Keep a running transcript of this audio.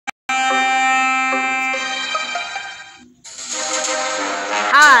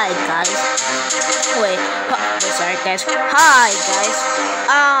Hi guys. Wait, sorry guys. Hi guys.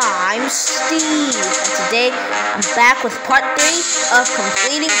 I'm Steve, and today I'm back with part 3 of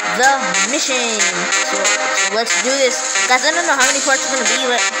completing the mission. So let's do this, guys. I don't know how many parts it's gonna be,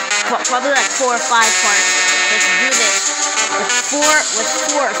 but probably like 4 or 5 parts. Let's do this with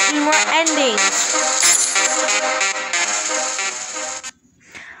a few more endings.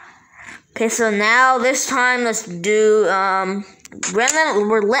 Okay, so now this time let's do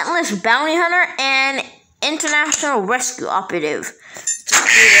Relentless Bounty Hunter and International Rescue Operative. Let's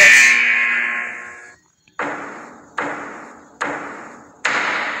do this.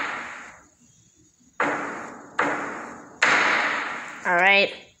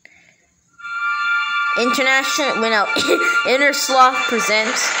 Alright. Inner Sloth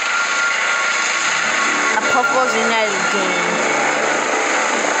presents a Puffballs United game.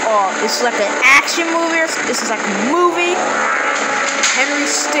 Oh, this is like an action movie. This is like a movie. Henry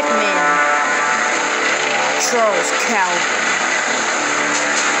Stickmin, Charles Calvin,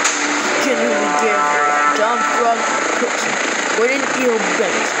 Kenny McGarry, John Frog Cookson, Wayne Eel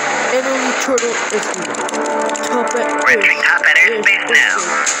Bennett, Emily Turtle Italy, We're entering top at airspace now.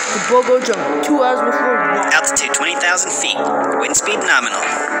 The Bogo Jungle, 2 hours before launch. Altitude 20,000 feet. Wind speed nominal.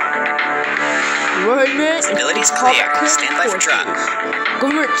 Right, man. Visibility is clear. Stand by for drop.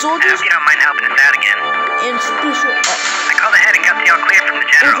 Government I soldiers hope you don't mind helping us out again. and special ops. I called ahead and got the all clear from the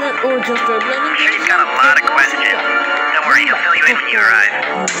general. Or just a landing. I'm sure you've got a lot of questions. Don't worry, he'll fill you in when you arrive.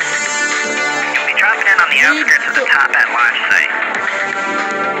 You'll be dropping in on the outskirts of the top at launch site.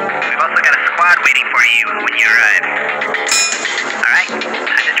 We've also got a squad waiting for you when you arrive. Alright,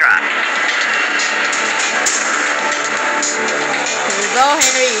 time to drop. Here we go,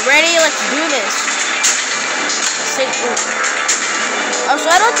 Henry. You ready? Let's do this. Oh, so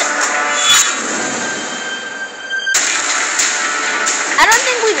I don't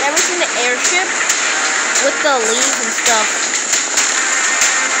think we've ever seen the airship with the leaves and stuff.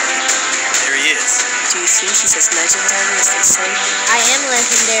 There he is. Do you think he's as legendary as they say? I am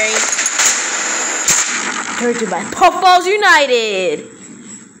legendary. Directed by Puffballs United.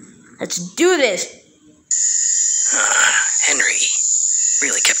 Let's do this. Henry.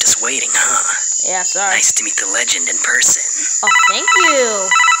 Really kept us waiting, huh? Yeah, sorry. Nice to meet the legend in person. Oh, thank you.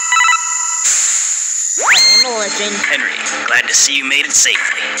 I am a legend. Henry, glad to see you made it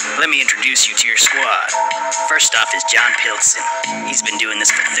safely. Let me introduce you to your squad. First off is John Pilson. He's been doing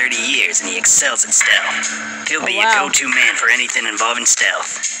this for 30 years and he excels at stealth. He'll be your go-to man for anything involving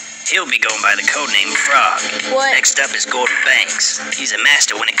stealth. He'll be going by the codename Frog. What? Next up is Gordon Banks. He's a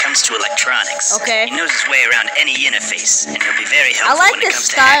master when it comes to electronics. Okay. He knows his way around any interface, and he'll be very helpful I like when it this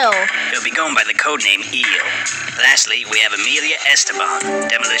comes style. to hacking. He'll be going by the codename Eel. Lastly, we have Amelia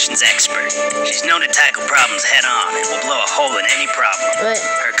Esteban, demolitions expert. She's known to tackle problems head-on and will blow a hole in any problem. But,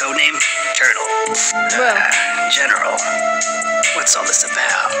 Her codename? Turtle. bro. General. What's all this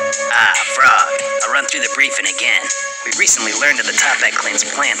about? Frog. I'll run through the briefing again. We recently learned of the Toppat clan's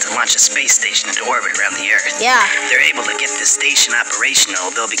plan to launch a space station into orbit around the Earth. Yeah. If they're able to get this station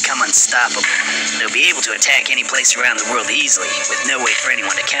operational, they'll become unstoppable. They'll be able to attack any place around the world easily, with no way for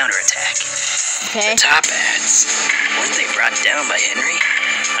anyone to counterattack. Okay. The Toppats. Weren't they brought down by Henry?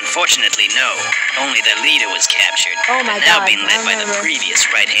 Unfortunately, no. Only their leader was captured. Oh my and now God, being led I by the remember. previous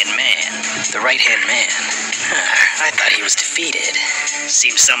right-hand man. The right-hand man? I thought he was defeated.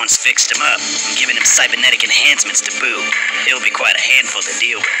 Seems someone's fixed him up and given him cybernetic enhancements to boot. He'll be quite a handful to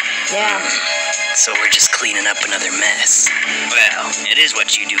deal with. Yeah. So we're just cleaning up another mess. Well, it is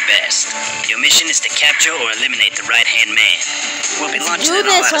what you do best. Your mission is to capture or eliminate the right-hand man. We'll be launching Do an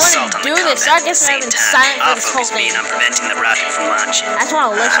this, all-out I assault on wanna the do this. combat I at the guess I've same been time. silent for Our this whole focus being thing. on preventing the rocket from launching. I just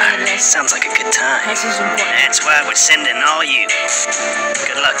want to listen to this. Sounds like a good time. This is important. That's why we're sending all you.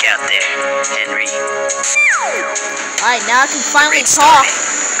 Good luck out there, Henry. Alright, now I can finally Great talk.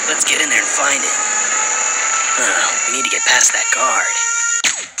 starting. Let's get in there and find it. We need to get past that guard.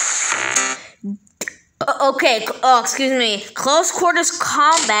 Okay, excuse me. Close quarters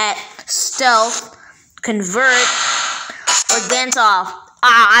combat, stealth, convert, or dance off.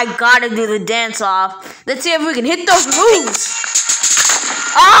 I gotta do the dance off. Let's see if we can hit those moves.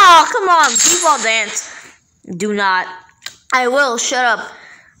 Oh, come on, default dance. Do not. I will. Shut up.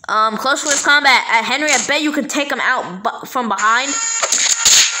 Close quarters combat. Henry, I bet you can take him out from behind.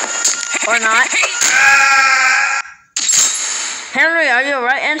 Or not. Henry, are you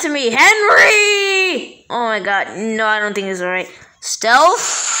alright? Answer me. Henry! Oh my god. No, I don't think he's alright. Stealth?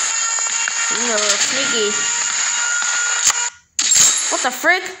 He's a little sneaky. What the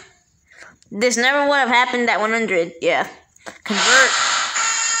frick? This never would have happened at 100. Yeah. Convert.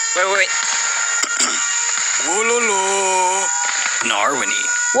 Wait. Wololo. Narwini.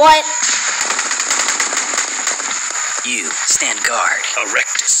 What? You, stand guard.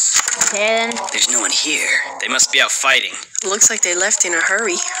 Erectus. Okay then. There's no one here. They must be out fighting. Looks like they left in a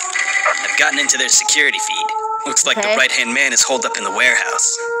hurry. I've gotten into their security feed. Looks like Okay. the right-hand man is holed up in the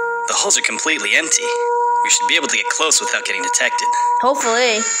warehouse. The hulls are completely empty. We should be able to get close without getting detected.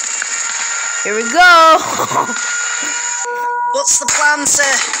 Hopefully. Here we go. What's the plan,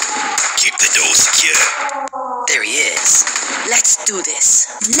 sir? Keep the door secure. There he is. Let's do this.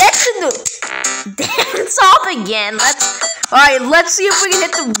 Let's do dance off again. Alright, let's see if we can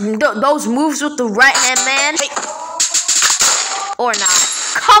hit those moves with the right hand man. Hey. Or not.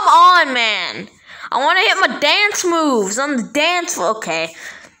 Come on, man. I want to hit my dance moves on the dance floor. Okay.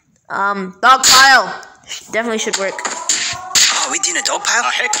 Dog pile. Definitely should work. Oh, we doing a dog pile?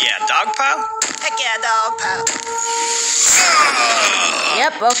 Oh, heck yeah, dog pile? Heck yeah, dog pile.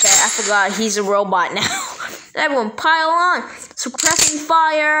 Yep, okay. I forgot he's a robot now. Everyone pile on. Suppressing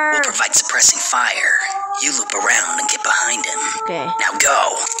fire. We'll provide suppressing fire. You loop around and get behind him. Okay. Now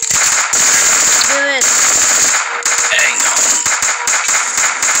go. Do it. Hang on.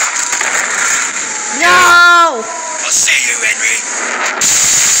 No! I'll see you, Henry.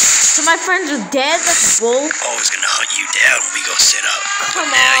 So my friends are dead? That's bull. I was gonna hunt you down when we got set up. Come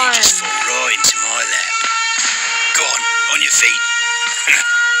But now on. you just fall right into my lap. Go on your feet.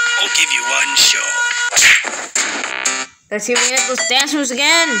 I'll give you one shot. Let's see if we can hit those dance moves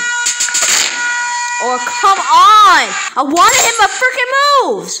again. Or come on! I want to hit my freaking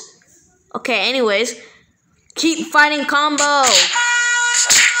moves! Okay, anyways. Keep fighting combo.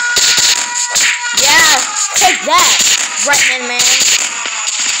 Yeah, take that, right hand man.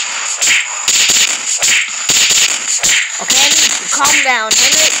 Okay, calm down.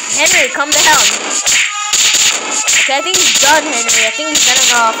 Henry, calm down. Okay, I think he's done, Henry. I think he's done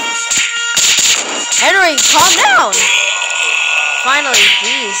enough. Henry, calm down. Finally,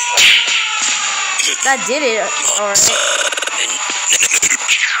 jeez. That did it. Alright.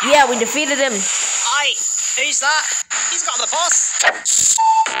 Yeah, we defeated him. Aye, who's that? He's got the boss.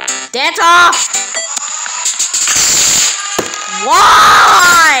 Dance off!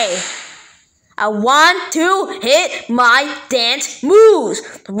 Why? I want to hit my dance moves.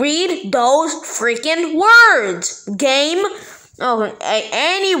 Read those freaking words. Game. Oh,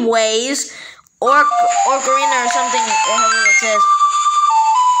 anyways. Ocarina or something. However it says.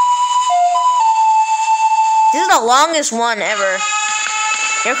 This is the longest one ever.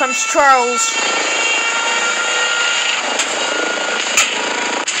 Here comes Charles.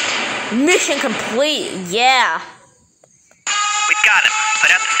 Mission complete. Yeah. We've got him.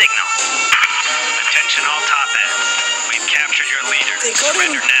 Put out the signal. Attention all top ends. We've captured your leader. They got him.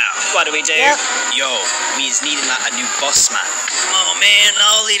 Surrender now. What do we do? Yep. Yo, we is needing like a new boss man. Oh man,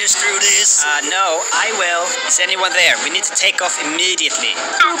 I'll lead us through this. No, I will. Is anyone there? We need to take off immediately.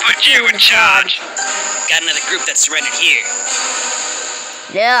 Who put you in charge? Got another group that surrendered here.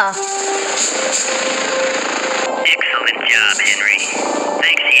 Yeah. Excellent job, Henry.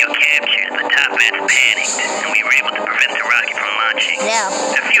 Thanks to your captures, the top hats panicked, and we were able to prevent the rocket from launching. Yeah.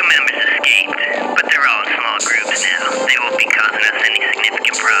 A few members escaped, but they're all in small groups now. They won't be causing us any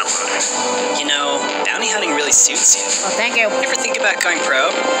significant problems. You know, bounty hunting really suits you. Oh, thank you. Ever think about going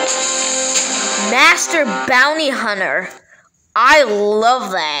pro? Master Bounty Hunter. I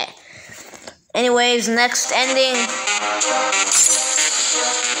love that. Anyways, next ending.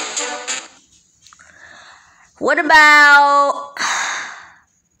 What about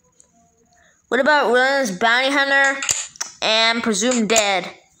Relentless Bounty Hunter and Presumed Dead?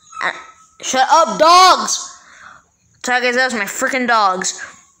 Shut up, dogs! Sorry guys, that was my freaking dogs.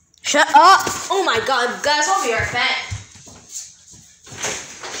 Shut up! Oh my god, guys, I'll be right back.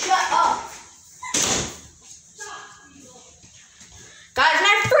 Shut up. Guys,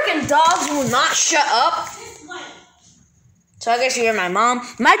 my freaking dogs will not shut up. So I guess you hear my mom.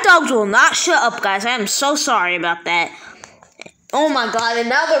 My dogs will not shut up, guys. I am so sorry about that. Oh my god, and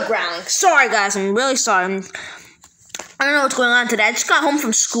now they're growling. Sorry, guys. I'm really sorry. I don't know what's going on today. I just got home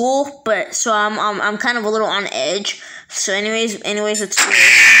from school, but so I'm kind of a little on edge. So anyways, let's see.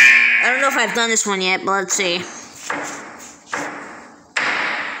 I don't know if I've done this one yet, but let's see.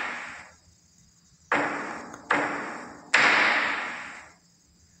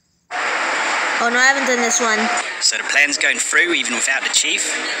 Oh no, I haven't done this one. So the plan's going through even without the chief?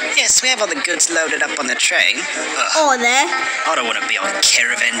 Yes, we have all the goods loaded up on the train. Ugh, Oh, there. I don't want to be on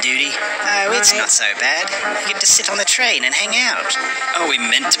caravan duty. Oh, it's not so bad. I get to sit on the train and hang out. Are we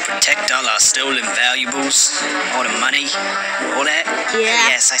meant to protect all our stolen valuables? All the money? All that? Yeah.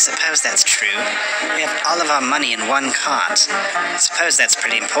 Yes, I suppose that's true. We have all of our money in one cart. I suppose that's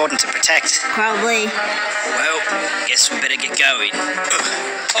pretty important to protect. Probably. Well, guess we better get going.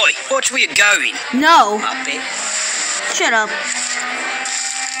 Ugh. Oi, watch where you're going. No. Muppet. Shut up.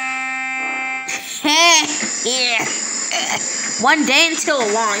 Yeah. One day until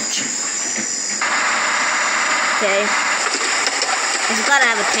launch. Okay. I just gotta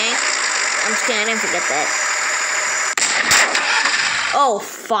have a tank. I'm just kidding, I didn't forget that. Oh,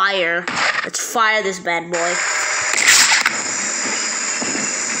 fire. Let's fire this bad boy.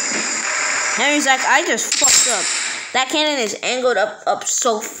 Henry's like, I just fucked up. That cannon is angled up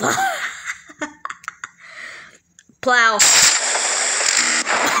so far. Plow. Mr.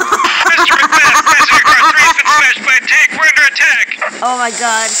 Macbeth, passenger car 3 has been smashed by a tank. We're under attack. Oh my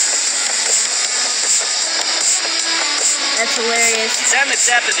god. That's hilarious. It's on the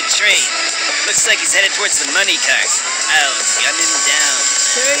top of the train. Looks like he's headed towards the money cart. I'll gun him down.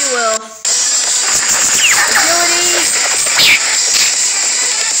 Sure you will. Agility.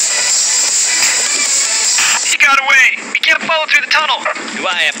 He got away. He can't follow through the tunnel. Do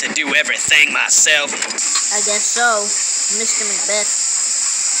I have to do everything myself? I guess so. Mr. Macbeth.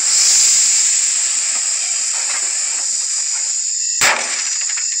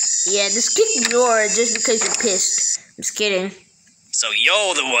 Yeah, just kick Nora just because you're pissed. I'm just kidding. So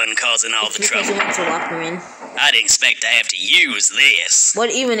you're the one causing all It's the because you trouble. want to lock her in. I didn't expect to have to use this.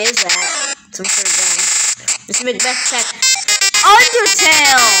 What even is that? Some sort of gun. Mr. Macbeth check.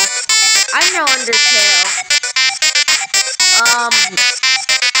 Undertale! I know Undertale.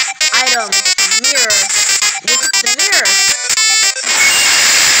 Item. Mirror. Look at the mirror.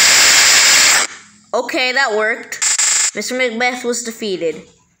 Okay, that worked. Mr. Macbeth was defeated.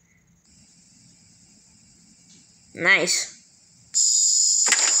 Nice.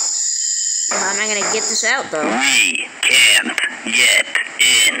 How am I gonna get this out, though? We can't get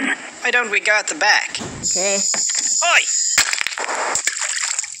in. Why don't we go at the back? Okay. Oi!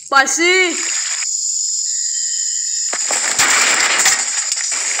 Spicy!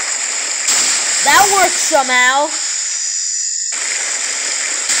 That worked somehow.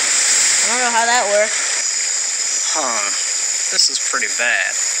 I don't know how that worked. Huh. This is pretty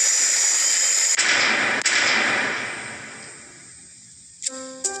bad.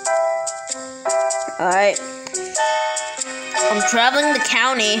 Alright. I'm traveling the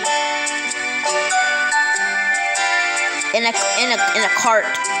county in a cart.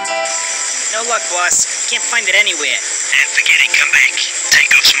 No luck, boss. Can't find it anywhere. And forget it, come back.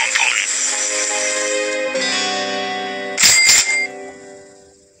 Take off some important.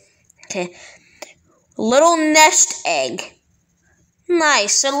 Okay. Little nest egg.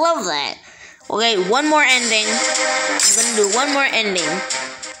 Nice, I love that. Okay, one more ending. I'm gonna do one more ending.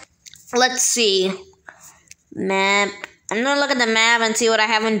 Let's see. Map. I'm gonna look at the map and see what I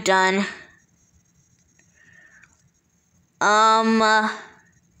haven't done. I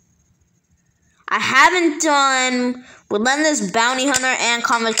haven't done Relentless Bounty Hunter and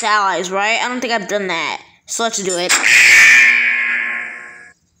Convict Allies, right? I don't think I've done that. So let's do it.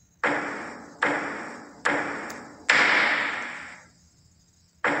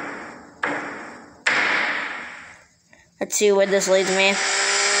 Let's see where this leads me. Wait,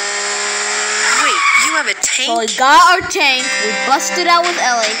 you have a tank? So we got our tank, we busted out with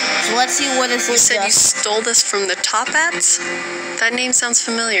Ellie, so let's see where this You leads said you us. stole this from the Top Hats? That name sounds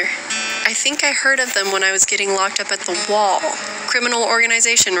familiar. I think I heard of them when I was getting locked up at the Wall. Criminal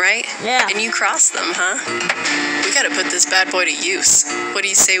organization, right? Yeah. And you crossed them, huh? We gotta put this bad boy to use. What do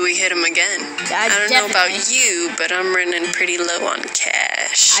you say we hit him again? Yeah, I don't know about definitely. you, but I'm running pretty low on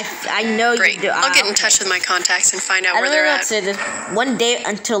cash. I know Great. you do. I'll get in touch with my contacts and find out I where don't know they're what to at. say. There's one day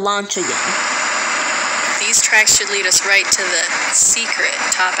until launch again. These tracks should lead us right to the secret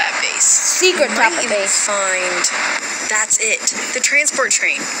Top Hat base. Secret Top Hat Might even base. find. That's it. The transport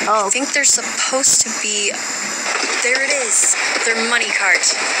train. Oh. I think there's supposed to be. There it is. Their money cart.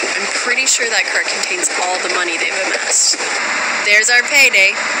 I'm pretty sure that cart contains all the money they've amassed. There's our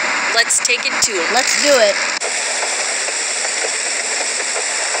payday. Let's take it to them. Let's do it.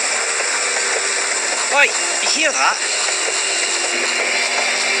 Oi, you hear that?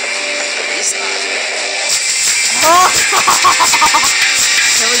 Is that? Oh!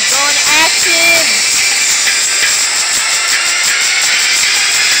 Here we go in action.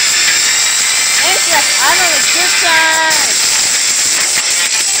 Thank you. I'm on a good time.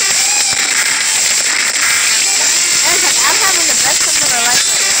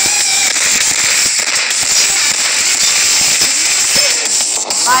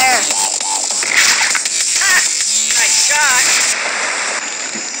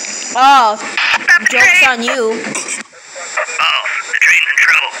 Oh, Stop the joke's train! on you. Oh, the train's in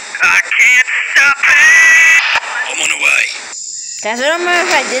trouble. I can't stop it! I'm on the way. Guys, I don't remember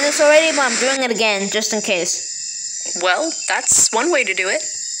if I did this already, but I'm doing it again, just in case. Well, that's one way to do it.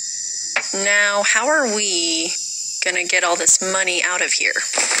 Now, how are we gonna get all this money out of here?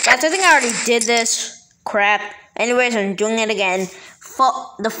 Guys, I think I already did this. Crap. Anyways, I'm doing it again.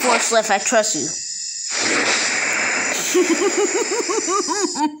 The force lift, I trust you.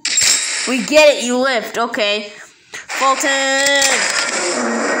 We get it, you lift. Okay. Fulton!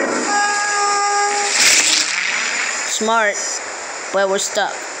 Smart. But we're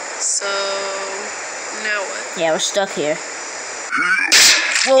stuck. So, now what? Yeah, we're stuck here.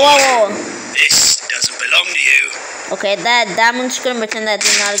 Whoa, whoa, whoa. This doesn't belong to you. Okay, that one's gonna pretend that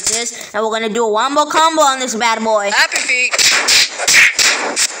did not exist. And we're gonna do a wombo combo on this bad boy. Happy feet!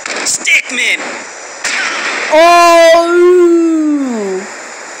 Stickmin! Oh!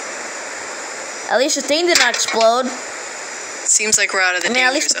 At least the thing did not explode. Seems like we're out of the At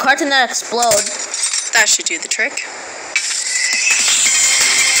danger least the zone. cart did not explode. That should do the trick.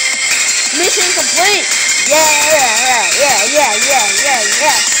 Mission complete! Yeah.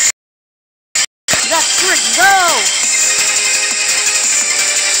 Let's freaking go!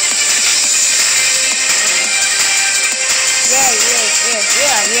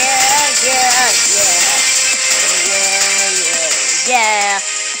 Yeah.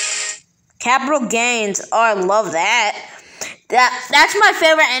 Capital gains. Oh, I love that. That's my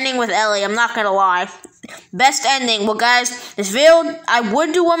favorite ending with Ellie, I'm not gonna lie. Best ending. Well, guys, this video, I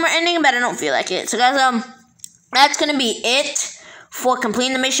would do one more ending, but I don't feel like it. So, guys, that's gonna be it for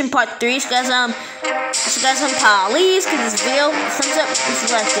completing the mission part 3. So, guys, please give this video a thumbs up if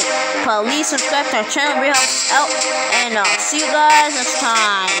you liked it. Please subscribe to our channel, really helps out, and I'll see you guys next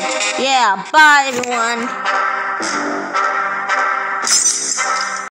time. Yeah, bye, everyone.